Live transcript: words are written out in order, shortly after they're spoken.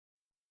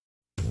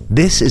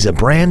This is a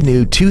brand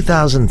new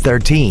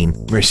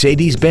 2013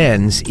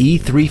 Mercedes-Benz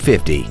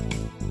E350.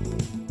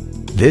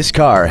 This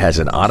car has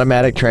an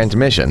automatic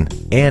transmission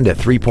and a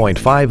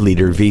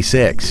 3.5-liter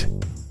V6.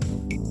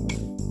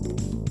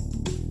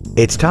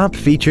 Its top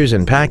features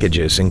and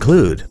packages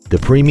include the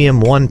Premium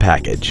 1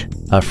 package,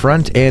 a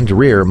front and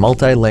rear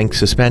multi-link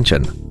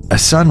suspension, a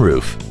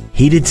sunroof,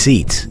 heated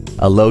seats,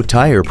 a low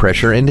tire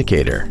pressure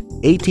indicator,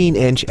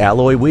 18-inch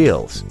alloy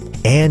wheels,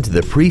 and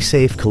the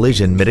pre-safe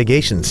collision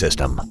mitigation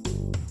system.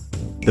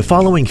 The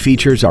following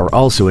features are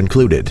also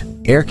included: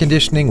 air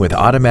conditioning with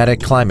automatic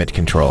climate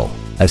control,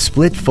 a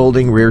split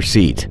folding rear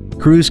seat,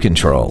 cruise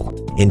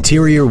control,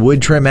 interior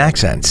wood trim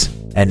accents,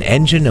 an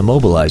engine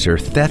immobilizer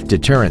theft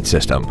deterrent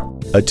system,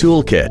 a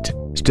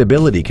toolkit,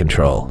 stability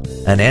control,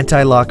 an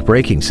anti-lock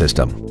braking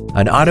system,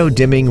 an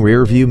auto-dimming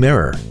rear view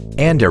mirror,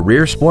 and a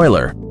rear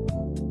spoiler.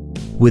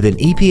 With an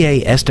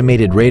EPA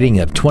estimated rating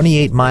of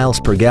 28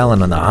 miles per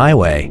gallon on the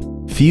highway,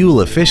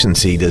 fuel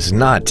efficiency does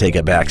not take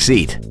a back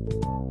seat.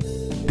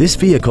 This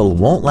vehicle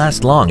won't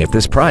last long at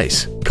this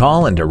price.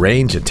 Call and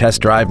arrange a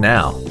test drive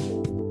now.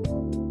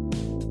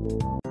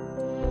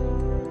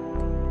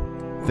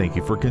 Thank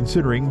you for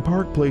considering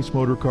Park Place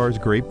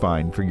Motorcars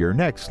Grapevine for your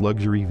next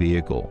luxury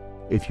vehicle.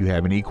 If you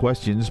have any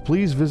questions,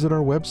 please visit our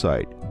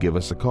website, give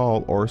us a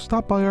call, or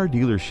stop by our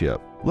dealership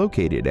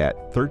located at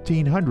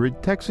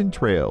 1300 Texan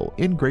Trail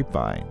in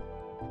Grapevine.